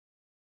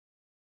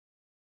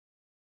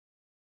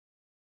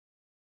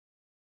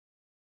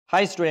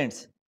Hi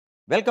students,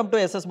 welcome to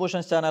SS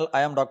Bhushan's channel.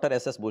 I am Dr.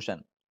 SS Bhushan.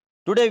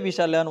 Today we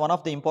shall learn one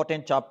of the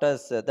important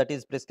chapters that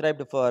is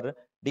prescribed for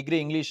degree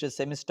English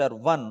semester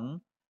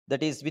 1,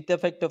 that is with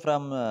effect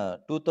from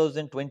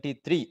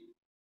 2023.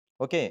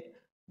 Okay,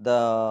 the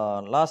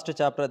last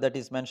chapter that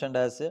is mentioned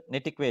as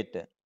Netiquette,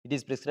 it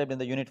is prescribed in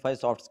the Unit-5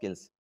 soft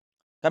skills.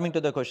 Coming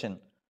to the question,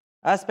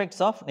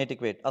 aspects of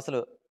Netiquette.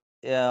 అసలు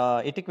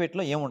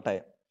ఎటిక్వేట్లో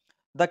ఏముంటాయి?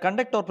 The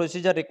conduct or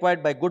procedure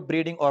required by good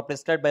breeding or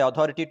prescribed by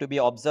authority to be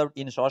observed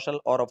in social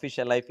or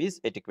official life is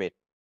etiquette.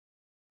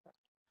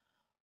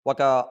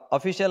 ఒక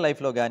official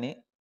లైఫ్‌లో గాని,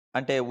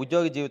 అంటే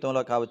ఉద్యోగ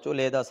జీవితంలో కావచ్చు,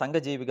 లేదా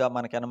సంఘజీవిగా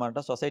మనకనమాట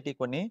సొసైటీ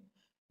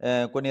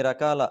కొన్ని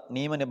రకాల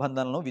నియమ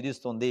నిబంధనలను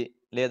విధిస్తుంది.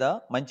 లేదా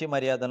మంచి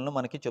మర్యాదలను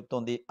మనకి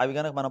చెప్తుంది. అవి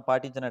గనక మనం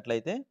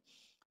పాటించినట్లయితే,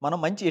 మనం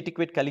మంచి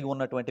ఎటిక్వేట్ కలిగి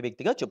ఉన్నటువంటి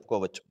వ్యక్తిగా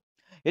చెప్పుకోవచ్చు.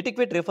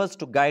 Etiquette refers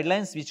to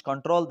guidelines which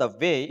control the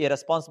way a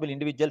responsible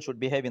individual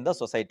should behave in the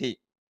society.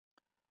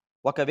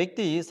 ఒక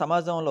వ్యక్తి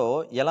సమాజంలో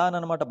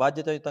ఎలాననమాట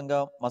బాధ్యతాయుతంగా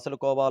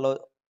మసలుకోవాలో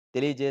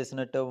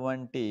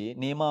తెలియజేసినటువంటి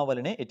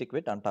నియమావళినే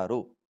ఎటిక్వేట్ అంటారు.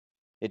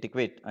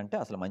 ఎటిక్వేట్ అంటే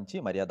అసలు మంచి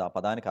మర్యాద ఆ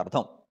పదానికి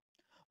అర్థం.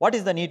 What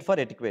is the need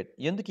for etiquette?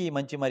 ఎందుకు ఈ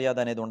మంచి మర్యాద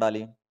అనేది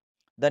ఉండాలి?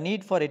 The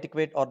need for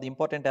etiquette are the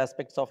important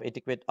aspects of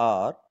etiquette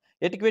are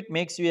etiquette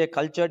makes you A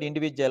cultured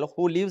individual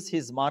who leaves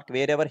his mark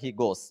wear ever he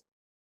goes.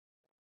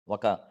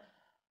 ఒక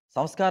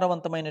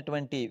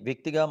సంస్కారవంతమైనటువంటి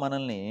వ్యక్తిగా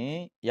మనల్ని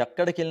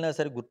ఎక్కడికెళ్ళినా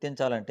సరే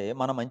గుర్తించాలంటే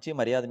మన మంచి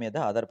మర్యాద మీద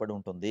ఆధారపడి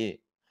ఉంటుంది.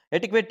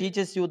 Etiquette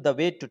teaches you the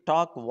way to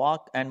talk,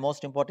 walk and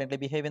most importantly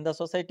behave in the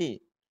society.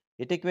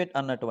 Etiquette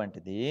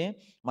అన్నటువంటిది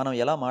మనం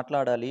ఎలా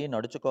మాట్లాడాలి,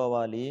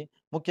 నడుచుకోవాలి,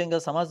 ముఖ్యంగా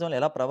సమాజంలో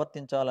ఎలా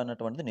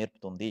ప్రవర్తించాలన్నటువంటిది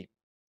నేర్పుతుంది.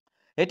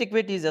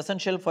 Etiquette is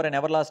essential for N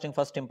ever lasting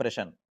first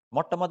impression.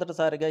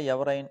 మొట్టమొదటిసారిగా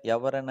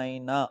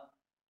ఎవరినైనా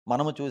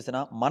మనము చూసినా,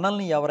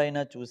 మనల్ని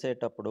ఎవరైనా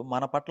చూసేటప్పుడు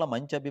మన పట్ల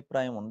మంచి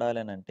అభిప్రాయం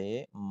ఉండాలనంటే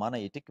మన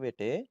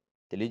ఎటిక్వేటే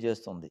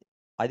తెలియజేస్తుంది.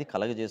 అది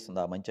కలగజేస్తుంది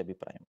ఆ మంచి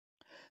అభిప్రాయం.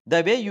 The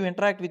way you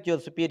interact with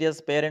your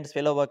superiors, parents,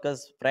 fellow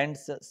workers,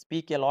 friends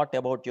speak a lot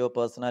about your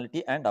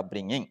personality and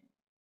upbringing.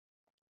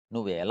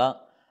 నువ్వు ఎలా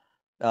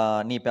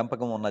నీ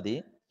పెంపకం ఉన్నది,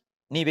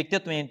 నీ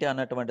వ్యక్తిత్వం ఏంటి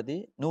అన్నటువంటిది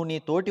నువ్వు నీ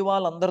తోటి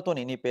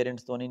వాళ్ళందరితోని, నీ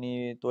పేరెంట్స్‌తోని, నీ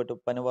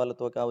తోటి పని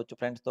వాళ్ళతో కావచ్చు,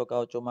 ఫ్రెండ్స్‌తో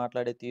కావచ్చు,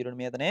 మాట్లాడే తీరుని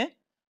మీదనే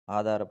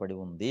ఆధారపడి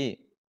ఉంది.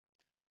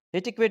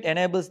 Etiquette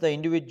enables the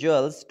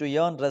individuals to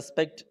earn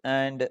respect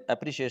and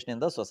appreciation in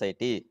the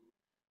society.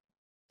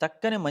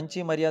 చక్కని మంచి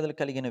మర్యాదలు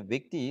కలిగిన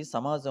వ్యక్తి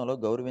సమాజంలో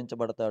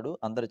గౌరవించబడతాడు,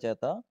 అందరి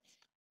చేత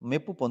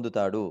మెప్పు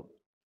పొందుతాడు.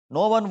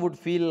 No one would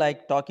feel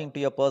like talking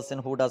to a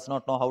person who does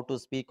not know how to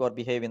speak or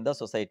behave in the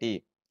society.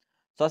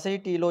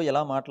 సొసైటీలో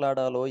ఎలా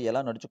మాట్లాడాలో,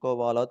 ఎలా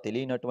నడుచుకోవాలో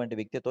తెలియనటువంటి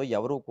వ్యక్తితో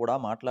ఎవరూ కూడా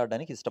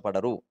మాట్లాడడానికి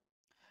ఇష్టపడరు.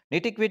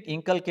 Etiquette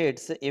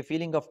inculcates a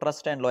feeling of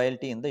trust and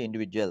loyalty in the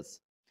individuals.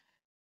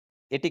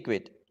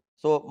 Etiquette.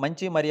 So,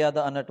 మంచి మర్యాద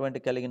అన్నటువంటి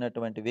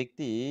కలిగినటువంటి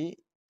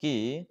వ్యక్తికి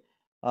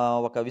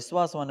ఒక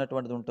విశ్వాసం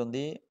అన్నటువంటిది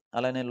ఉంటుంది.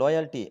 అలానే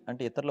లాయల్టీ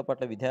అంటే ఇతరుల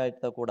పట్ల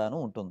విధేయత కూడాను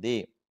ఉంటుంది.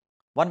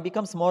 One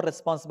becomes more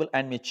responsible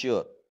and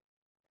mature.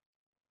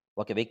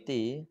 ఒక వ్యక్తి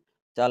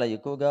చాలా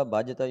ఎక్కువగా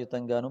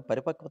బాధ్యతాయుతంగాను,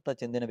 పరిపక్వత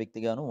చెందిన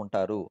వ్యక్తిగాను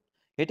ఉంటారు.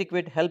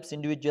 Etiquette helps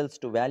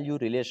individuals to value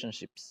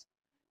relationships.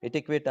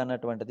 Etiquette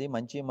అన్నటువంటిది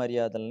మంచి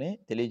మర్యాదల్ని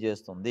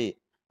తెలియజేస్తుంది.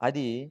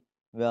 అది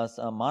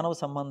మానవ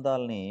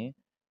సంబంధాల్ని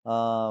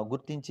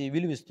గుర్తించి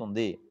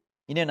విలువిస్తుంది.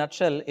 In a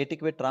nutshell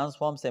etiquette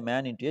transforms a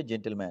man into a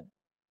gentleman.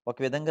 ఒక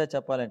విధంగా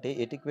చెప్పాలంటే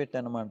ఎటిక్వేట్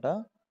అన్నమాట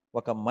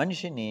ఒక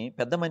మనిషిని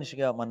పెద్ద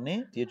మనిషిగా మనని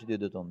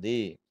తీర్చిదిద్దుతుంది.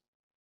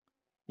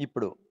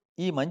 ఇప్పుడు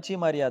ఈ మంచి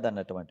మర్యాద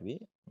అన్నటువంటివి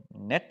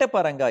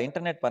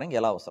ఇంటర్నెట్ పరంగా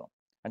ఎలా అవసరం?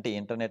 అంటే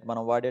ఇంటర్నెట్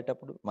మనం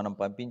వాడేటప్పుడు, మనం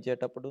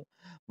పంపించేటప్పుడు,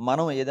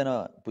 మనం ఏదైనా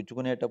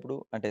పుచ్చుకునేటప్పుడు,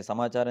 అంటే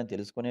సమాచారం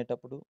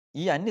తెలుసుకునేటప్పుడు,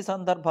 ఈ అన్ని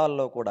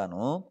సందర్భాల్లో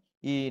కూడాను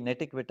ఈ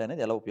నెటిక్వేట్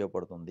అనేది ఎలా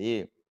ఉపయోగపడుతుంది?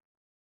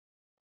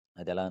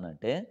 అదెలా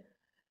అనంటే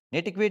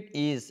netiquette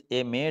is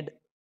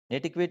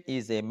netiquette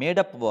is a made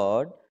up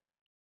word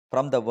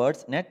from the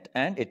words net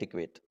and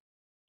etiquette.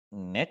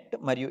 Net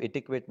మరియు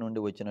ఎటిక్వేట్ నుండి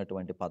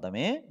వచ్చినటువంటి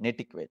పదమే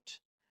netiquette.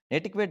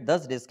 Netiquette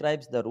thus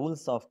describes the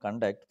rules of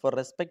conduct for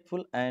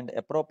respectful and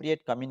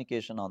appropriate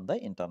communication on the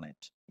internet.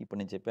 ఇప్పుడు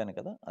నేను చెప్పాను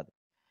కదా అది.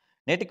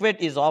 Netiquette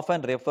is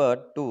often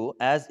referred to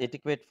as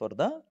etiquette for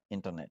the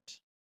internet.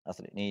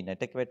 అసలు ఈ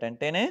నెటిక్వేట్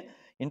అంటేనే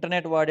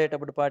ఇంటర్నెట్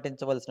వాడేటప్పుడు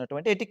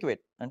పాటించవలసినటువంటి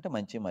ఎటిక్వేట్ అంటే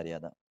మంచి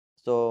మర్యాద.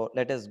 So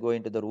let us go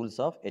into the rules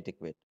of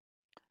etiquette.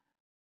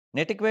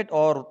 Netiquette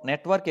or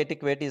network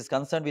etiquette is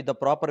concerned with the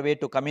proper way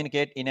to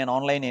communicate in an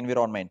online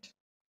environment.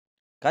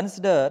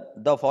 Consider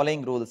the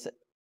following rules.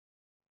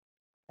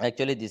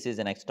 Actually, this is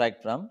an extract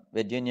from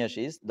Virginia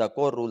She's The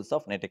Core Rules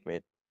of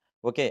Netiquette.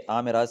 Okay,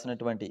 ఆమె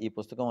రాసినటువంటి ఈ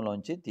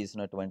పుస్తకంలోంచి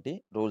తీసినటువంటి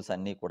rules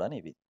అన్నీ కూడా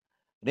ఇవి.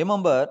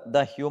 Remember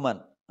the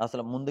human.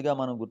 అసలు ముందుగా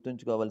మనం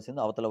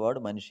గుర్తుంచుకోవాల్సింది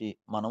అవతలవాడు మనిషి,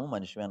 మనము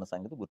మనిషి అన్న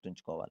సంగతి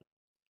గుర్తుంచుకోవాలి.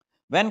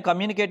 When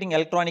communicating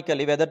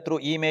electronically, whether through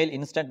email,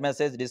 instant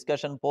message,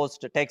 discussion,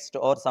 post, text,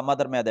 or some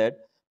other method,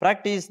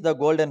 practice the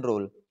golden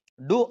rule.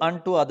 Do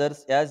unto others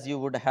as you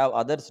would have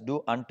others do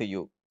unto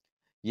you.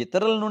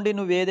 ఇతరుల నుండి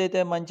నువ్వు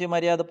ఏదైతే మంచి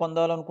మర్యాద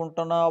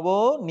పొందాలనుకుంటున్నావో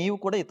నీవు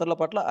కూడా ఇతరుల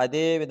పట్ల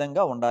అదే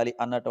విధంగా ఉండాలి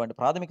అన్నటువంటి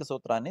ప్రాథమిక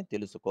సూత్రాన్ని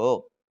తెలుసుకో.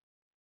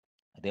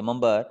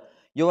 Remember,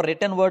 your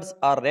written words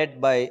are read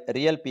by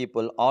real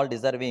people, all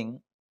deserving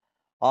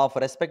of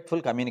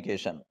respectful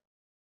communication.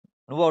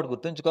 నువ్వు ఒకటి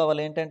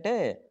గుర్తుంచుకోవాలి ఏంటంటే,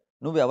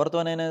 నువ్వు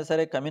ఎవరితోనైనా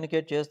సరే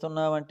కమ్యూనికేట్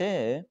చేస్తున్నావంటే,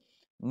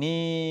 నీ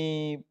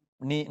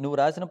నువ్వు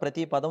రాసిన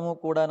ప్రతి పదము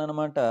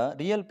కూడాననమాట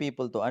రియల్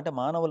పీపుల్‌తో అంటే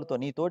మానవులతో,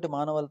 నీ తోటి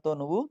మానవులతో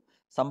నువ్వు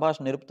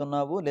సంభాషణ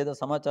నిలుపుతున్నావు, లేదా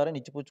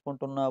సమాచారాన్ని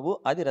ఇచ్చిపుచ్చుకుంటున్నావు.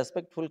 అది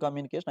రెస్పెక్ట్‌ఫుల్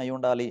కమ్యూనికేషన్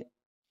అయ్యుండాలి.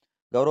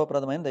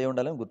 గౌరవప్రదమైనది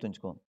అయ్యుండాలని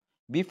గుర్తుంచుకో.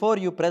 Before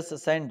you press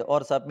send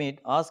our submit,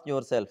 ask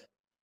your self,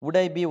 would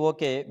I be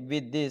okay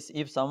with this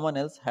if someone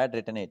else had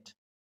return it?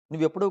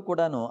 నువ్వెప్పుడూ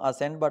కూడాను ఆ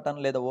సెండ్ బటన్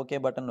లేదా ఓకే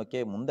బటన్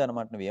నొక్కే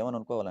ముందనమాట నువ్వేమని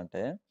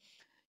అనుకోవాలంటే,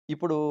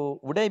 ఇప్పుడు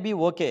వుడ్ ఐ బీ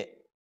ఓకే,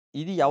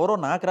 ఇది ఎవరో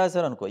నాకు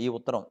రాశారనుకో ఈ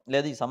ఉత్తరం,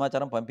 లేదా ఈ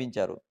సమాచారం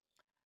పంపించారు.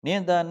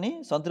 నేను దాన్ని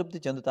సంతృప్తి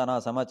చెందుతానా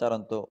ఆ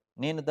సమాచారంతో?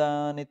 నేను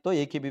దానితో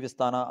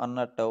ఏకీభవిస్తానా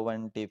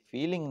అన్నటువంటి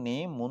ఫీలింగ్‌ని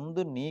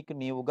ముందు నీకు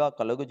నీవుగా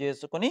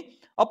కలుగజేసుకొని,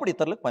 అప్పుడు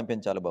ఇతరులకు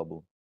పంపించాలి బాబు.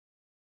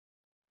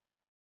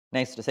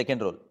 Next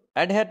second rule.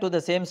 అడ్‌హెర్ to the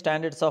same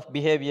standards of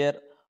behaviour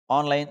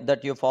online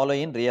that you follow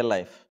in real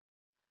life.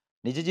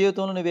 నిజ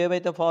జీవితంలో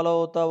నువ్వేవైతే ఫాలో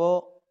అవుతావో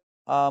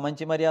ఆ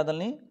మంచి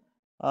మర్యాదల్ని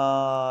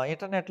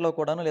ఇంటర్నెట్‌లో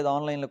కూడాను లేదా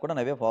ఆన్‌లైన్‌లో కూడా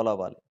అవే ఫాలో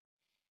అవ్వాలి.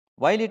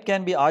 While it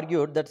can be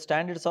argued that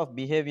standards of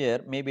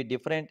behaviour may be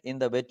different in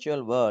the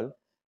virtual world,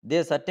 they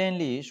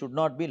certainly should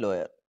not be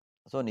lower.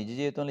 So, నిజ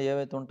జీవితంలో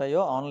ఏవైతే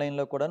ఉంటాయో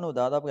ఆన్‌లైన్‌లో కూడా నువ్వు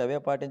దాదాపుగా అవే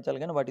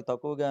పాటించాలి గానీ వాటికి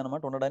తక్కువగా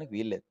అనమాట ఉండడానికి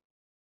వీల్లేదు.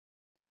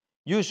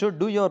 You should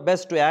do your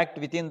best to act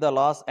within the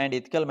laws and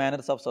ethical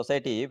manners of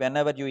society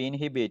whenever you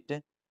inhabit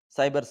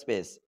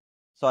cyberspace.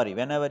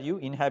 Whenever you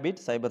inhabit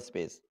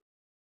cyberspace.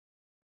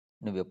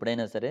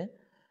 నువ్వెప్పుడైనా సరే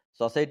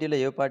సొసైటీలో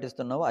ఏవి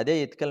పాటిస్తున్నావో అదే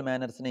ఎథికల్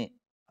మేనర్స్‌ని,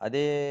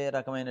 అదే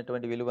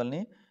రకమైనటువంటి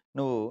విలువల్ని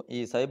నువ్వు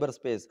ఈ సైబర్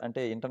స్పేస్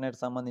అంటే ఇంటర్నెట్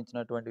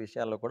సంబంధించినటువంటి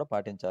విషయాల్లో కూడా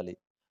పాటించాలి.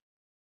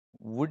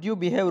 Would you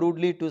behave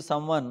rudely to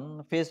someone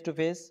face to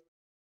face?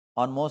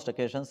 On most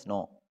occasions no.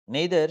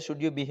 Neither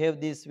should you behave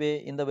this way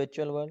in the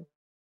virtual world.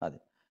 అది.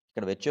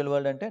 ఇక్కడ విర్చువల్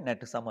వరల్డ్ అంటే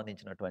నెట్‌కి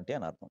సంబంధించినటువంటి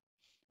అని అర్థం.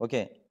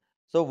 Okay.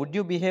 So, would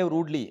you behave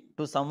rudely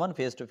to someone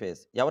face to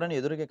face? ఎవరైనా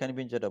ఎదురుగా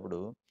కనిపించేటప్పుడు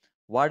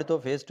వాడితో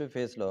face to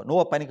ఫేస్‌లో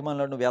 "నువ్వు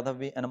పనికిమాలినోడు, నువ్వు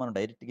వెధవవి" అని మనం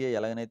డైరెక్ట్‌గా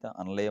ఎలాగనైతే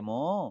అనలేమో,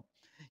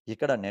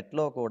 ఇక్కడ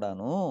నెట్‌లో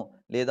కూడాను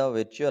లేదా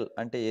విర్చువల్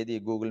అంటే ఏది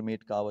గూగుల్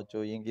మీట్ కావచ్చు,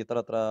 ఇంక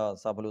ఇతరత్ర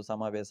సభలు,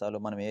 సమావేశాలు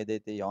మనం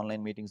ఏదైతే ఈ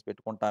ఆన్‌లైన్ మీటింగ్స్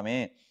పెట్టుకుంటామే,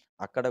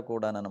 అక్కడ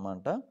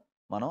కూడాననమాట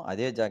మనం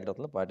అదే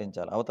జాగ్రత్తలు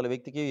పాటించాలి. అవతల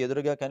వ్యక్తికి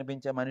ఎదురుగా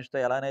కనిపించే మనిషితో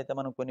ఎలానైతే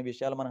మనం కొన్ని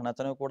విషయాలు మనకు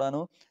నచ్చనివి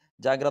కూడాను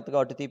జాగ్రత్తగా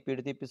అటు తిప్పి,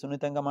 ఇటు తిప్పి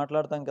సున్నితంగా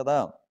మాట్లాడతాం కదా!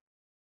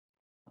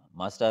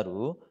 మాస్టారు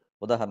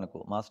ఉదాహరణకు,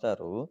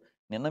 "మాస్టారు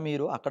నిన్న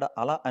మీరు అక్కడ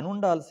అలా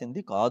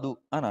అనుండాల్సింది కాదు"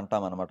 అని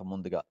అంటామనమాట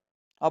ముందుగా.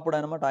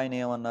 అప్పుడనమాట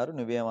ఆయనేమన్నారు,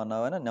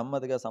 నువ్వేమన్నావు అని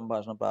నెమ్మదిగా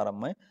సంభాషణ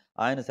ప్రారంభమై,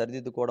 ఆయన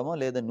సరిదిద్దుకోవడమో,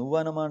 లేదా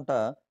నువ్వనమాట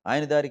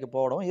ఆయన దారికి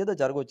పోవడం ఏదో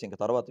జరగొచ్చు ఇంక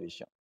తర్వాత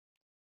విషయం.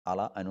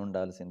 "అలా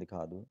అనుండాల్సింది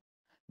కాదు.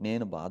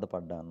 నేను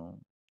బాధపడ్డాను.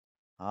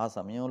 ఆ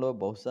సమయంలో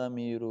బహుశా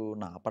మీరు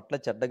నా పట్ల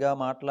చెడ్డగా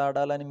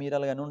మాట్లాడాలని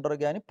మీరలాగ అనుండరు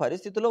గానీ,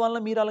 పరిస్థితుల వలన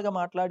మీరలాగ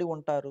మాట్లాడి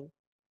ఉంటారు."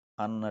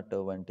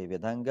 అన్నటువంటి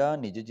విధంగా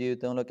నిజ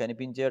జీవితంలో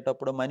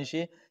కనిపించేటప్పుడు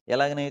మనిషి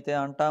ఎలాగనైతే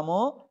అంటామో,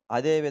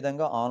 అదే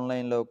విధంగా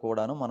ఆన్‌లైన్‌లో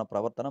కూడాను మన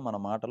ప్రవర్తన, మన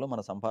మాటలు,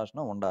 మన సంభాషణ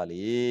ఉండాలి.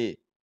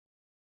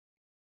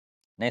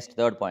 Next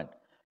third point.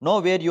 Know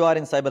where you are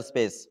in cyber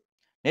space.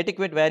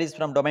 Netiquette వారీస్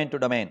from domain to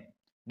domain.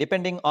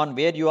 Depending on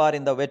where you are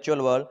in the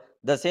virtual world,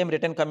 the same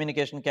return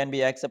communication can be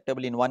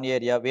acceptable in one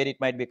area where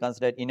it might be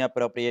considered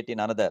inappropriate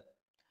in another.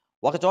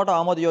 ఒక చోట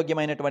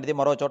ఆమోదయోగ్యమైనటువంటిది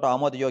మరో చోట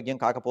ఆమోదయోగ్యం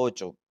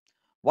కాకపోవచ్చు.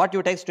 What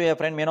you text to a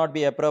friend may not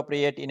be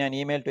appropriate in an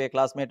email to a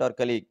classmate are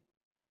colleague.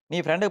 నీ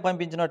ఫ్రెండ్‌కి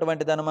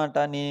పంపించినటువంటిదనమాట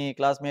నీ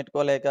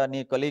క్లాస్‌మేట్‌కో లేక నీ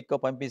కొలీగ్‌కో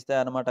పంపిస్తే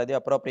అనమాట అది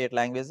appropriate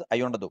language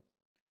అయ్యుండదు.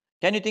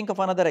 Can you think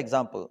of another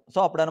example? So,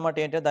 అప్పుడనమాట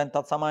ఏంటంటే దానికి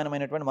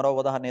తత్సమానమైనటువంటి మరో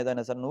ఉదాహరణ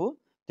ఏదైనా సరే నువ్వు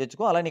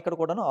తెచ్చుకో. అలానే ఇక్కడ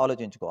కూడాను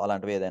ఆలోచించుకో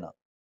అలాంటివేదైనా.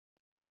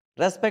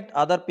 Respect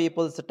other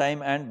peoples time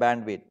and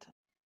bandwidth.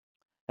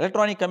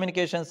 Electronic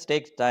communications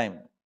takes time.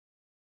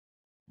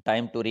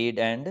 Time to read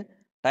and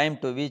time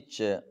to which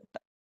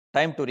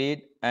time to read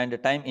and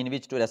time in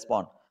which to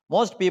respond.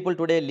 Most people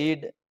today lead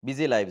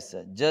busy lives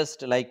just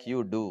like you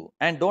do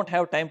and don't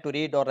have time to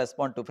read or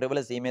respond to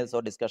frivolous emails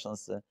or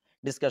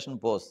discussion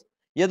posts.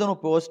 ఏదో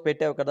నువ్వు post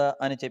పెట్టావు కదా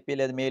అని చెప్పి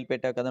లేదా mail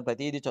పెట్టావు కదా అని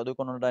ప్రతిదీ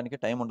చదువుకొని ఉండడానికి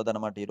టైం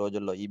ఉండదన్నమాట ఈ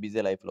రోజుల్లో ఈ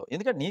బిజీ లైఫ్‌లో.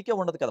 ఎందుకంటే నీకే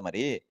ఉండదు కదా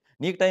మరి.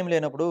 నీకు టైం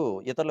లేనప్పుడు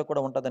ఇతరులకు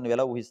కూడా ఉంటదని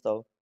నువ్వెలా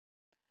ఊహిస్తావు?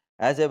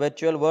 As a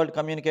virtual world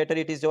communicator,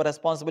 it is your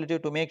responsibility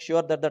to make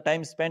sure that the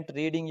time spent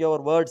reading your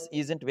words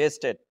isn't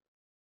wasted.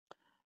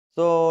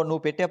 So,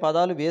 నువ్వు పెట్టే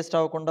పదాలు వేస్ట్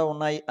అవ్వకుండా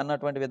ఉన్నాయి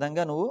అన్నటువంటి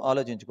విధంగా నువ్వు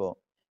ఆలోచించుకో.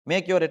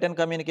 Make your return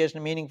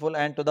communication meaningful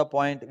and to the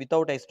point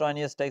without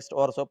extraneous text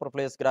are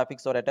సూపర్‌ఫ్లూయస్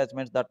graphics are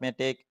attachments that may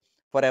take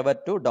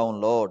forever to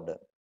download.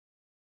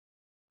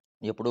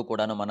 ఎప్పుడూ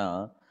కూడాను మన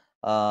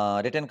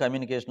రిటన్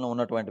కమ్యూనికేషన్‌లో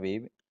ఉన్నటువంటివి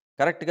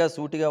కరెక్ట్‌గా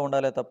సూటిగా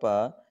ఉండాలే తప్ప,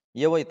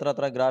 ఏవో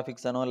ఇతరత్రా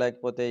గ్రాఫిక్స్ అనో,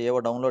 లేకపోతే ఏవో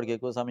డౌన్‌లోడ్‌కి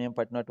ఎక్కువ సమయం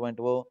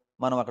పట్టినటువంటివో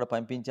మనం అక్కడ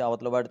పంపించి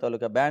అవతల వాడి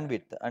తాలూకా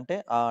బ్యాండ్‌విడ్త్ అంటే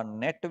ఆ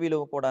నెట్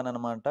విలువ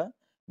కూడాననమాట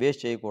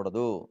వేస్ట్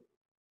చేయకూడదు.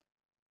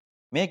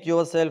 Make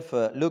your self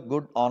look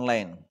good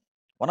online.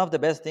 One of the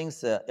best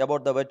things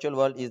about the virtual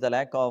world is the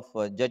lack of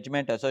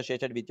judgement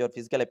associated with your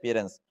physical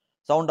appearance.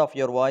 sound of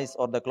your voice,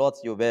 or the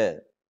clothes you wear.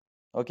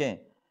 Okay.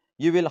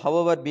 You will,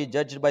 however, be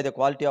judged by the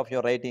quality of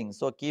your writing.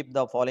 So keep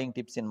the following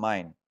tips in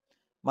mind.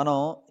 మనం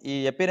ఈ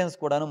appearance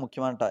కూడాను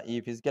ముఖ్యమంట. ఈ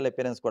physical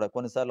appearance కూడా.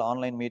 కొన్నిసార్లు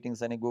online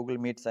meetings అని, Google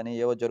meets అని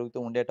ఏవో జరుగుతూ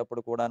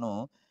ఉండేటప్పుడు కూడాను,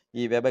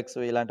 ఈ వెబెక్స్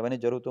ఇలాంటివన్నీ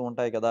జరుగుతూ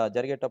ఉంటాయి కదా!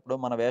 జరిగేటప్పుడు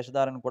మన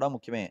వేషధారణ కూడా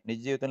ముఖ్యమే. నిజ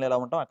జీవితంలో ఎలా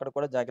ఉంటామో అక్కడ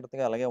కూడా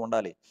జాగ్రత్తగా అలాగే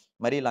ఉండాలి.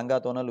 మరీ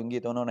లంగాతోనో,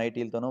 లుంగీతోనో,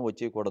 నైటీలతోనో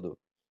వచ్చేయకూడదు.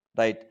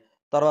 రైట్.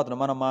 తర్వాత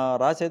మనం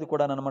రాసేది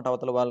కూడాననమాట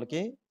అవతల వాళ్ళకి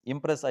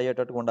ఇంప్రెస్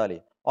అయ్యేటట్టుగా ఉండాలి.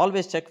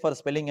 Always check for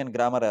spelling and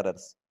grammar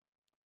errors.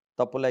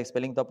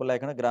 Spelling తప్పులు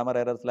లేకుండా, గ్రామర్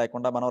ఎర్రర్స్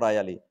లేకుండా మనం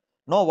రాయాలి.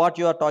 Know what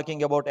you are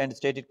talking about and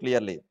state it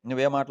clearly.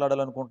 నువ్వేం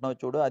మాట్లాడాలనుకుంటున్నావో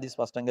చూడు, అది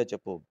స్పష్టంగా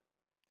చెప్పు.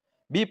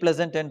 Be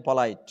pleasant and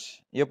polite.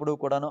 ఎప్పుడూ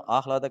కూడాను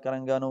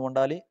ఆహ్లాదకరంగాను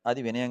ఉండాలి,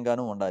 అది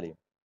వినయంగాను ఉండాలి.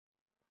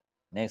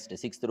 Next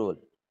sixth rule.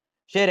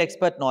 Share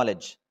expert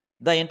knowledge.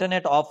 The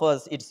internet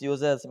offers its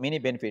users many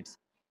benefits.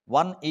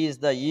 One is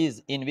the ease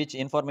in which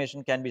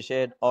information can be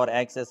shared or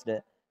accessed.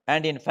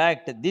 And in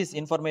fact, this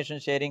information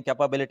sharing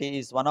capability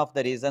is one of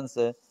the reasons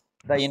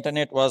the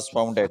internet was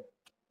founded.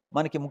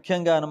 మనకి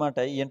ముఖ్యంగా అనమాట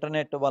ఈ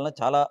internet వలన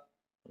చాలా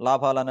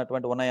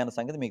లాభాలన్నటువంటి ఉన్నాయన్న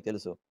సంగతి మీకు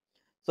తెలుసు.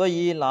 సో,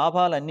 ఈ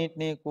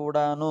లాభాలన్నిటిని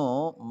కూడాను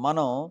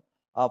మనం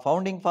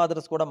ఫౌండింగ్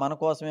ఫాదర్స్ కూడా మన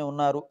కోసమే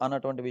ఉన్నారు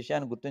అన్నటువంటి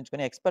విషయాన్ని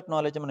గుర్తుంచుకొని ఎక్స్‌పర్ట్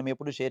నాలెడ్జ్ మనం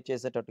ఎప్పుడు షేర్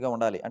చేసేటట్టుగా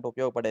ఉండాలి. అంటే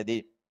ఉపయోగపడేది.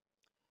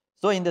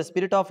 So, in the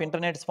spirit of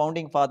Internet's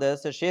founding fathers,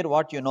 share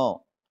what you know.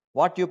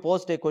 What you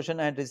post a question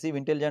and receive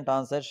intelligent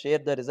answers, share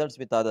the results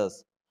with others.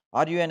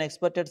 Are you an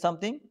expert at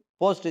something?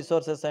 Post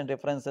resources and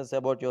references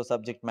about your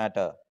subject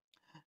matter.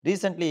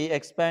 Recently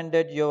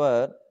expanded your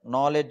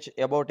knowledge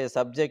about a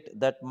subject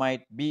that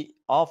might be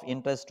of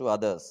interest to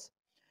others.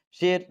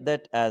 Share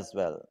that as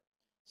well.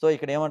 So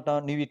ఇక్కడ ఏమంటావు,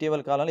 నువ్వు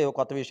ఇటీవల కాలంలో ఏవో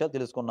కొత్త విషయాలు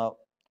తెలుసుకున్నావు.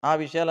 ఆ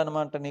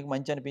విషయాలన్నమాట నీకు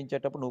మంచి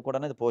అనిపించేటప్పుడు నువ్వు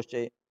కూడా అది పోస్ట్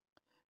చేయి.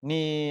 నీ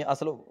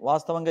అసలు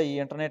వాస్తవంగా ఈ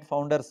ఇంటర్నెట్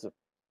ఫౌండర్స్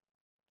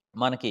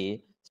మనకి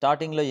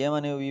స్టార్టింగ్‌లో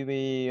ఏమని ఇవి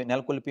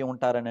నెలకొల్పి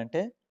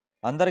ఉంటారనంటే,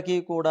 అందరికీ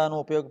కూడాను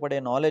ఉపయోగపడే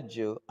నాలెడ్జ్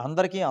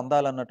అందరికీ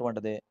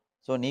అందాలన్నటువంటిదే.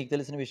 సో, నీకు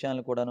తెలిసిన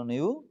విషయాలను కూడాను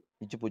నీవు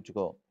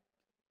ఇచ్చిపుచ్చుకో.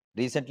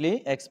 Recently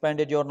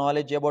expanded your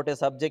knowledge about a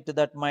subject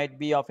that might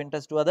be of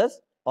interest to others.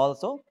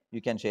 Also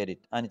you can share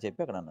it అని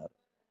చెప్పి అక్కడ అన్నారు.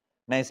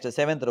 Next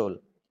seventh rule.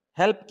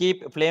 Help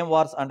keep flame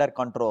wars under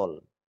control.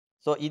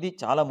 So, ఇది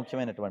చాలా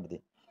ముఖ్యమైనటువంటిది.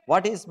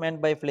 What is meant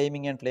by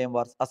Fleming and flame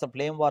wars? అసలు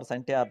flame wars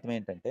అంటే అర్థం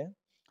ఏంటంటే,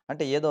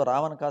 అంటే ఏదో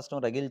రావణ కాష్టం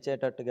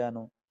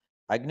రగిల్చేటట్టుగాను,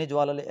 అగ్ని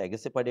జ్వాలలు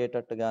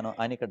ఎగసిపడేటట్టుగాను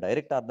అని ఇక్కడ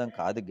డైరెక్ట్ అర్థం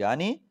కాదు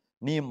గానీ,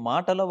 నీ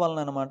మాటల వలన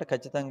అనమాట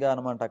ఖచ్చితంగా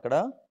అనమాట అక్కడ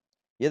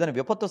ఏదైనా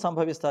విపత్తు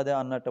సంభవిస్తదా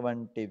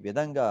అన్నటువంటి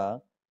విధంగా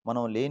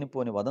మనం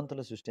లేనిపోని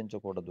వదంతులు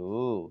సృష్టించకూడదు.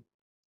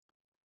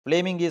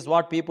 Fleming is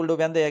what people do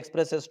when they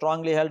express a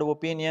strongly held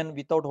opinion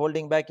without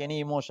holding back any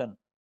emotion.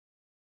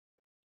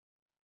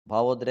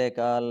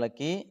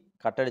 భావోద్రేకాలకి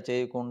కట్టడి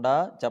చేయకుండా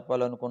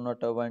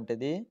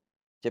చెప్పాలనుకున్నటువంటిది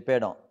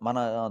చెప్పేయడం. మన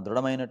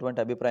దృఢమైనటువంటి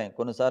అభిప్రాయం.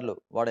 కొన్నిసార్లు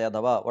వాడు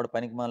ఎదవ, వాడు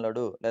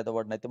పనికిమాలినోడు, లేదా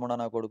వాడు నెత్తిమొండ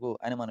నా కొడుకు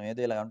అని మనం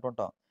ఏదో ఇలా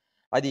అంటుంటాం.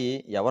 అది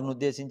ఎవరిని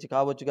ఉద్దేశించి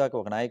కావచ్చు గాక,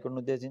 ఒక నాయకుడిని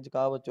ఉద్దేశించి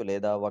కావచ్చు,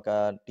 లేదా ఒక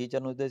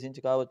టీచర్‌ని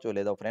ఉద్దేశించి కావచ్చు,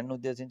 లేదా ఒక ఫ్రెండ్‌ని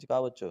ఉద్దేశించి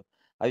కావచ్చు.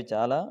 అవి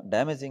చాలా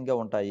డ్యామేజింగ్‌గా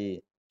ఉంటాయి.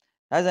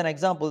 As an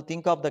example,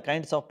 think of the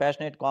kinds of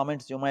passionate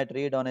comments you might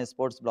read on a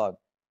sports blog.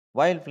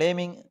 While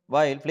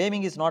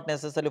flaming is not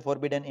necessarily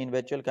forbidden in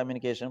virtual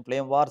communication,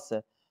 flame wars,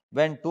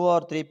 when two or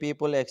three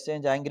people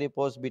exchange angry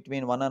posts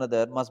between one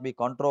another, must be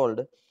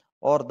controlled,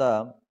 or the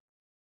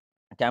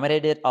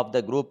camaraderie of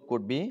the group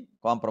could be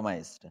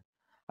compromised.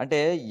 అంటే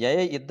ఏ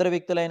ఇద్దరు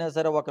వ్యక్తులైనా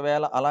సరే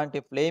ఒకవేళ అలాంటి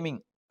Fleming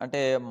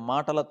అంటే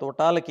మాటల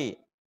తూటాలకి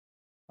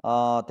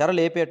తెర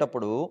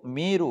లేపేటప్పుడు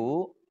మీరు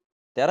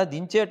తెర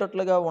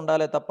దించేటట్లుగా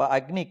ఉండాలే తప్ప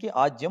అగ్నికి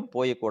ఆజ్యం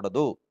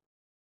పోయకూడదు.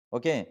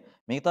 ఓకే.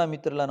 మిగతా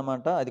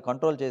మిత్రులనమాట అది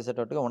కంట్రోల్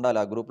చేసేటట్టుగా ఉండాలి.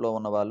 ఆ గ్రూప్‌లో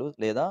ఉన్నవాళ్ళు,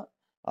 లేదా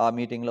ఆ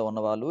మీటింగ్‌లో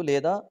ఉన్నవాళ్ళు,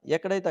 లేదా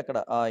ఎక్కడైతే అక్కడ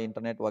ఆ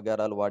ఇంటర్నెట్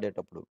వగైరాలు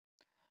వాడేటప్పుడు.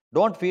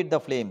 Don't feed the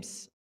flames.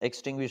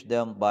 Extinguish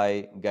them by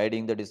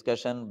guiding the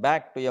discussion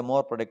back to a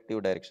more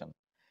productive direction.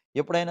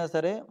 ఎప్పుడైనా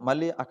సరే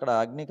మళ్ళీ అక్కడ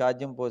అగ్నికి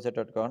ఆజ్యం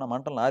పోసేటట్టు కాకుండా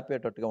మంటలను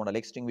ఆర్పేటట్టుగా ఉండాలి.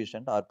 ఎక్స్టింగ్విష్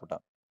అంటే ఆర్పుట.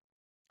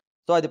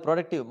 సో, అది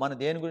ప్రొడక్టివ్. మనం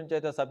దేని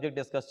గురించైతే సబ్జెక్ట్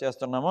డిస్కస్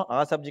చేస్తున్నామో, ఆ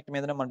సబ్జెక్ట్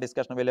మీదనే మన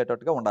డిస్కషన్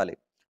వెళ్ళేటట్టుగా ఉండాలి.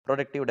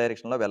 ప్రొడక్టివ్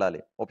డైరెక్షన్‌లో వెళ్ళాలి.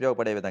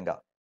 ఉపయోగపడే విధంగా.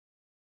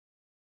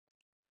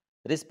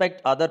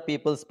 Respect other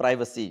peoples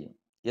privacy.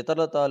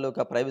 ఇతరుల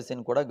తాలూకా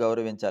ప్రైవసీని కూడా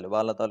గౌరవించాలి.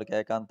 వాళ్ళ తాలూకా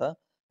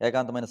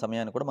ఏకాంతమైన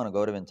సమయాన్ని కూడా మనం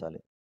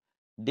గౌరవించాలి.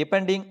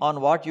 Depending on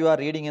what you are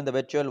reading in the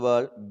virtual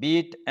world, be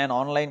it an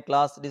online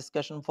class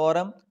discussion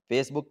forum,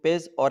 Facebook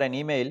page, or an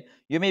email,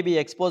 you may be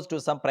exposed to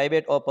some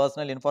private or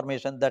personal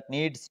information that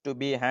needs to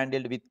be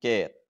handled with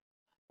care.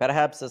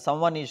 Perhaps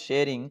someone is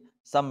sharing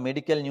some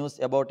medical news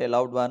about a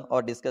loved one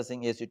or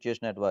discussing a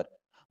situation at work.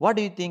 What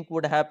do you think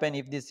would happen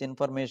if this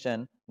information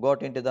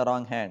got into the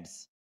wrong hands?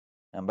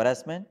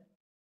 Embarrassment,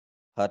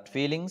 hurt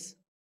feelings,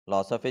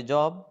 loss of a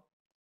job,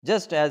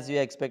 just as you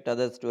expect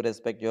others to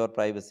respect your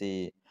privacy.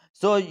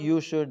 So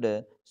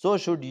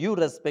should you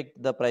respect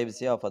the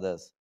privacy of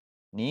others.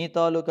 నీ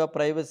తాలూకా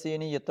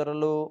ప్రైవసీని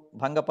ఇతరులు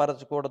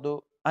భంగపరచకూడదు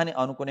అని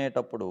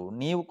అనుకునేటప్పుడు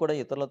నీవు కూడా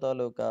ఇతరుల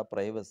తాలూకా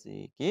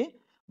ప్రైవసీకి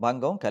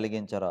భంగం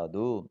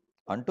కలిగించరాదు.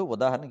 అంటూ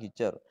ఉదాహరణకి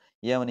ఇచ్చారు.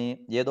 ఏమని?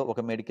 ఏదో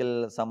ఒక మెడికల్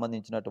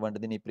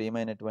సంబంధించినటువంటిది నీ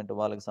ప్రియమైనటువంటి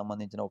వాళ్ళకి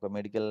సంబంధించిన ఒక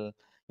మెడికల్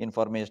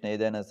ఇన్ఫర్మేషన్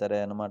ఏదైనా సరే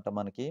అనమాట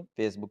మనకి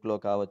ఫేస్‌బుక్‌లో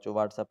కావచ్చు,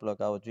 వాట్సాప్‌లో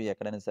కావచ్చు,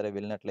 ఎక్కడైనా సరే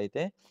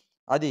వెళ్ళినట్లయితే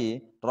అది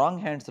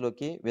రాంగ్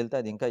హ్యాండ్స్‌లోకి వెళ్తే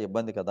అది ఇంకా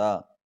ఇబ్బంది కదా!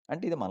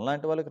 అంటే ఇది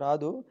మనలాంటి వాళ్ళకి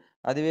రాదు.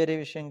 అది వేరే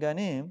విషయం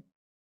గానీ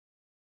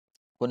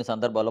కొన్ని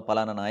సందర్భాల్లో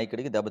పలానా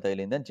నాయకుడికి దెబ్బ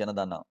తగిలిందని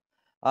చిన్నదన్నాం.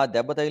 ఆ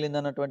దెబ్బ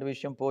తగిలిందన్నటువంటి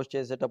విషయం పోస్ట్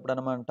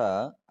చేసేటప్పుడనమాట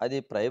అది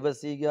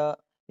ప్రైవసీగా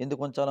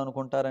ఎందుకు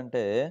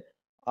ఉంచాలనుకుంటారంటే,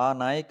 ఆ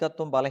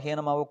నాయకత్వం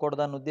బలహీనం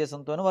అవ్వకూడదన్న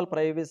ఉద్దేశంతోనే వాళ్ళు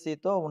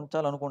ప్రైవసీతో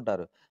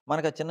ఉంచాలనుకుంటారు.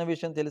 మనకు ఆ చిన్న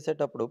విషయం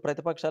తెలిసేటప్పుడు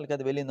ప్రతిపక్షాలకి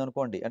అది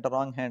వెళ్ళిందనుకోండి, అంటే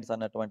రాంగ్ హ్యాండ్స్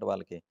అన్నటువంటి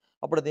వాళ్ళకి.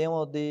 అప్పుడు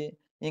అదేమవుద్ది,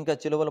 ఇంకా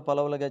చిలువలు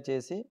పలవలుగా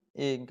చేసి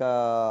ఇంకా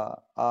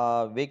ఆ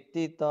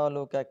వ్యక్తి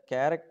తాలూకా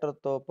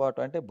క్యారెక్టర్‌తో పాటు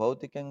అంటే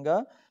భౌతికంగా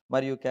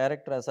మరియు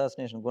క్యారెక్టర్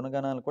అసాసినేషన్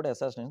గుణగణాలు కూడా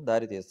అసాసినేషన్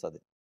దారి తీస్తది.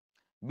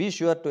 Be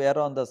sure to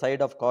er on the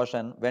side of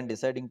caution when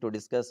deciding to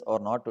discuss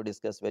are not to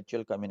discuss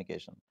virtual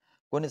communication.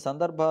 కొన్ని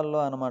సందర్భాల్లో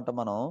అనమాట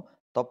మనం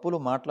తప్పులు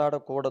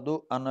మాట్లాడకూడదు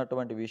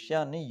అన్నటువంటి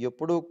విషయాన్ని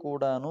ఎప్పుడూ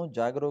కూడాను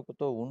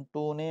జాగరూకతో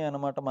ఉంటూనే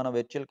అనమాట మన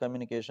వర్చువల్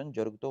కమ్యూనికేషన్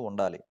జరుగుతూ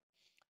ఉండాలి.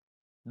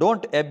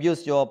 Don't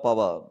abuse your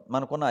power.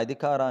 మనకున్న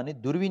అధికారాన్ని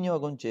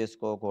దుర్వినియోగం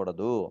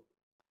చేసుకోకూడదు.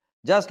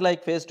 Just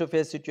like face to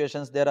face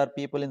situations there are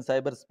people in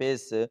cyber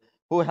space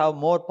who have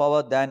more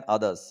power than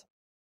others.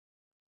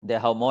 They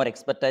have more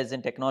expertise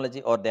in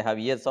technology or they have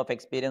years of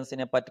experience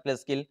in a particular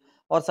skill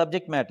or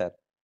subject matter.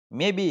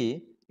 Maybe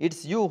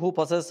it's you who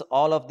possess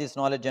all of this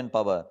knowledge and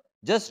power.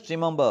 Just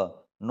remember,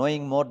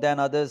 knowing more than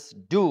others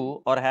do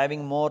or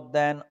having more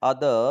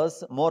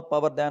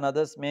power than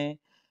others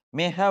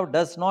may have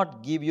does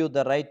not give you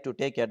the right to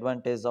take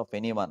advantage of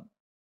anyone.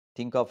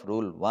 Think of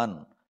rule 1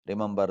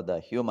 remember the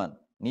human.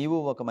 నీవు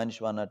ఒక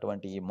మనిషివి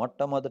అన్నటువంటి ఈ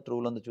మొట్టమొదటి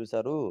rule ఉంది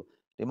చూసారు,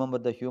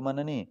 remember the human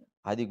అని,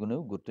 అది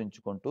నువ్వు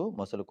గుర్తుంచుకుంటూ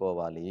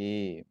మసులుకోవాలి.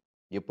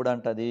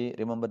 ఎప్పుడంటది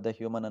రిమెంబర్ ద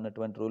హ్యూమన్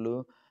అన్నటువంటి రూలు?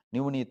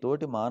 నువ్వు నీ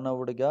తోటి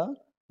మానవుడిగా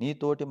నీ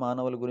తోటి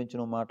మానవుల గురించి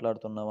నువ్వు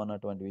మాట్లాడుతున్నావు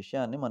అన్నటువంటి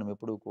విషయాన్ని మనం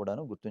ఎప్పుడూ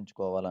కూడాను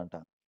గుర్తుంచుకోవాలంట.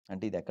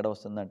 అంటే ఇది ఎక్కడ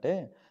వస్తుందంటే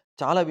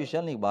చాలా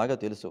విషయాలు నీకు బాగా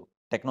తెలుసు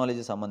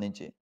టెక్నాలజీ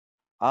సంబంధించి.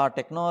 ఆ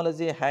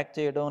టెక్నాలజీ హ్యాక్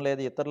చేయడం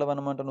లేదా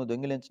ఇతరులవన్నమాట నువ్వు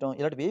దొంగిలించడం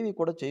ఇలాంటివేవి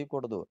కూడా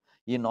చేయకూడదు.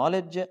 ఈ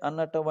నాలెడ్జ్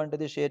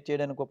అన్నటువంటిది షేర్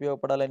చేయడానికి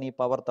ఉపయోగపడాలి నీ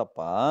పవర్ తప్ప,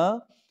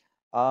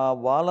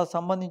 వాళ్ళ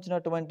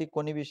సంబంధించినటువంటి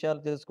కొన్ని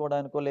విషయాలు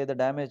తెలుసుకోవడానికో లేదా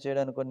డ్యామేజ్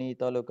చేయడానికో నీ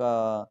తాలూకా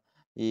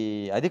ఈ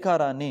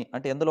అధికారాన్ని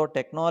అంటే ఎందులో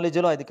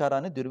టెక్నాలజీలో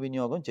అధికారాన్ని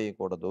దుర్వినియోగం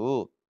చేయకూడదు.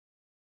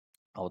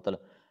 అవతల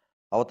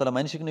అవతల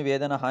మనిషికి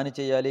నువ్వేదైనా హాని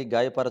చేయాలి,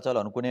 గాయపరచాలి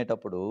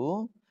అనుకునేటప్పుడు,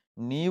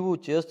 నీవు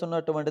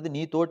చేస్తున్నటువంటిది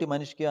నీ తోటి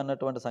మనిషికి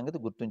అన్నటువంటి సంగతి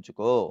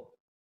గుర్తుంచుకో.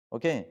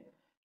 Okay.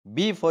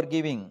 Be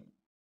forgiving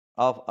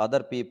of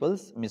other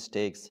peoples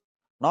mistakes.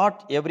 Not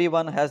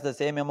everyone has the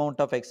same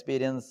amount of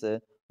experience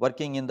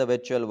working in the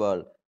virtual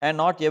world and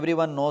not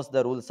everyone knows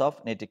the rules of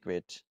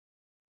netiquette.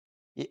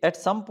 At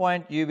some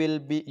point you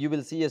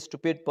will see a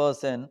stupid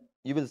person,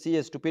 you will see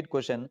a stupid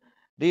question,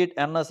 read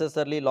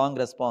unnecessarily long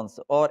response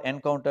or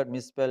encounter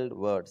misspelled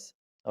words.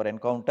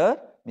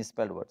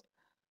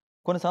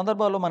 కొన్ని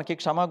సందర్భాల్లో మనకి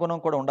క్షమాగుణం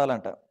కూడా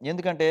ఉండాలంట.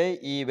 ఎందుకంటే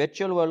ఈ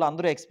virtual వరల్డ్‌లో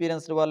అందరూ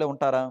ఎక్స్‌పీరియన్స్‌డ్ వాళ్ళే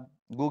ఉంటారా?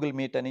 గూగుల్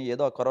మీట్ అని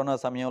ఏదో కరోనా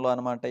సమయంలో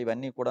అనమాట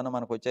ఇవన్నీ కూడాను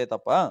మనకొచ్చాయి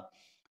తప్ప,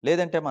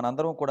 లేదంటే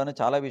మనందరం కూడాను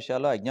చాలా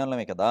విషయాల్లో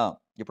అజ్ఞానులమే కదా!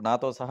 ఇప్పుడు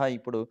నాతో సహా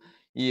ఇప్పుడు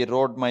ఈ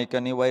రోడ్ మైక్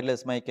అని,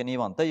 వైర్‌లెస్ మైక్ అని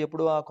ఇవంతా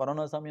ఎప్పుడు ఆ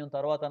కరోనా సమయం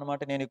తర్వాత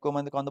అనమాట నేను ఎక్కువ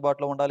మందికి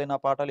అందుబాటులో ఉండాలి, నా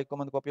పాఠాలు ఎక్కువ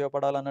మందికి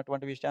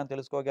ఉపయోగపడాలన్నటువంటి విషయాన్ని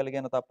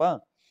తెలుసుకోగలిగాను తప్ప,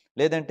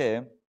 లేదంటే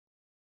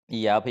ఈ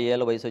 50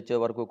 ఏళ్ల వయసొచ్చే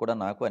వరకు కూడా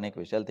నాకు అనేక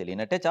విషయాలు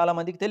తెలియనట్టే చాలా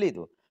మందికి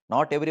తెలీదు.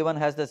 Not everyone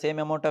has the same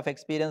amount of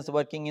experience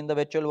working in the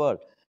virtual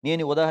world.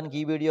 నేను ఉదాహరణకి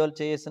ఈ వీడియోలు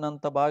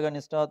చేసినంత బాగా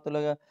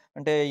నిష్ణాతులుగా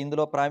అంటే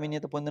ఇందులో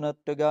ప్రావీణ్యత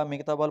పొందినట్టుగా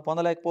మిగతా వాళ్ళు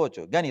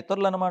పొందలేకపోవచ్చు. గానీ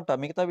ఇతరులనమాట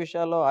మిగతా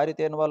విషయాల్లో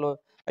ఆరితేరిన వాళ్ళు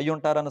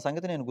అయ్యుంటారన్న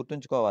సంగతి నేను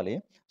గుర్తుంచుకోవాలి.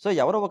 సో,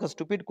 ఎవరో ఒక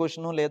స్టూపిడ్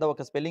క్వెషను లేదా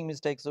ఒక స్పెల్లింగ్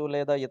మిస్టేక్సు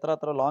లేదా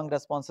ఇతరత్ర లాంగ్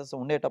రెస్పాన్సెస్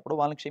ఉండేటప్పుడు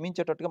వాళ్ళని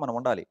క్షమించేటట్టుగా మనం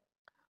ఉండాలి.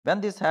 When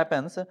this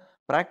happens,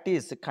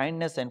 practice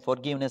kindness and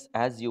forgiveness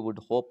as you would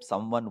hope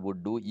someone would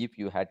do if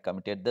you had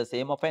committed the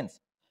same offense.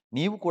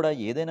 నీవు కూడా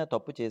ఏదైనా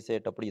తప్పు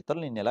చేసేటప్పుడు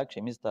ఇతరులు నిన్నెలా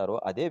క్షమిస్తారో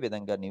అదే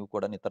విధంగా నీవు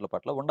కూడా ఇతరుల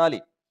పట్ల ఉండాలి.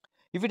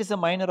 If it is a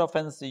minor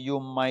offence you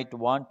might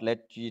want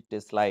let it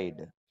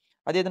slide.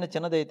 అదేదైనా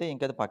చిన్నదైతే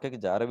ఇంకది పక్కకి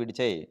జార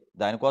విడిచేయి.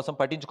 దానికోసం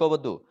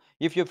పట్టించుకోవద్దు.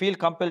 If you feel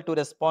compelled to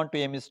respond to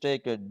A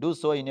mistake do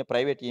so in a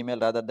private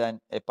email rather than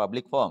A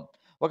public form.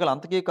 ఒకవేళ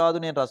అంతకీ కాదు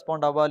నేను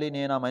respond అవ్వాలి,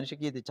 నేను ఆ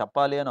మనిషికి ఇది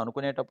చెప్పాలి అని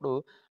అనుకునేటప్పుడు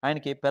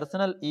ఆయనకి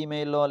పర్సనల్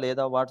ఈమెయిల్‌లో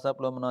లేదా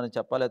వాట్సాప్‌లో మనం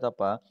చెప్పాలే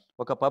తప్ప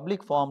ఒక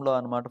పబ్లిక్ ఫార్మ్‌లో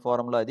అనమాట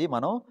ఫోరమ్‌లో అది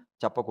మనం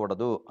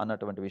చెప్పకూడదు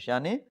అన్నటువంటి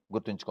విషయాన్ని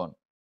గుర్తుంచుకోండి.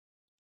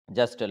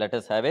 Just let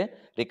us have a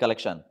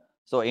recollection.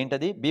 So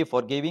ఏంటది? Be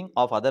forgiving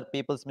of other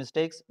peoples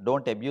mistakes,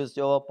 don't abuse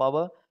your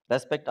power,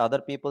 respect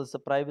other peoples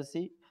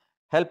privacy,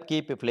 help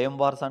keep flame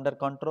wars under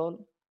control,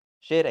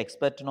 share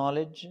expert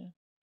knowledge,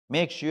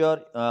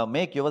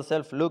 make your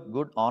self look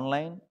good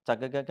online,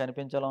 చక్కగా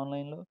కనిపించాలి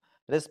ఆన్‌లైన్‌లో,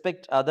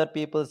 respect other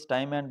peoples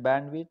time and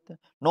bandwidth,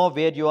 know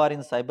where you are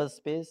in cyber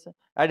space,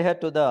 అడ్‌హెర్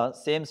to the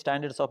same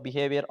standards of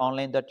behaviour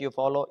online that you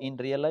follow in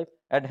real life.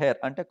 అడ్‌హెర్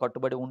అంటే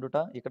కట్టుబడి ఉండుట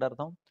ఇక్కడ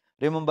అర్థం.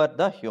 Remember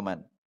the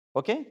human.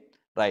 Okay,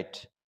 right.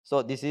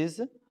 So this is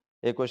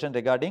a question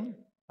regarding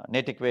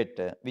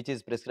Netiquette, which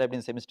is prescribed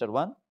in semester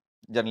 1,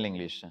 General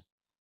English.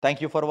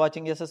 Thank you for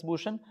watching SS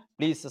Bhushan.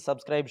 Please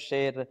subscribe,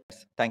 share.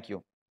 Thank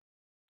you.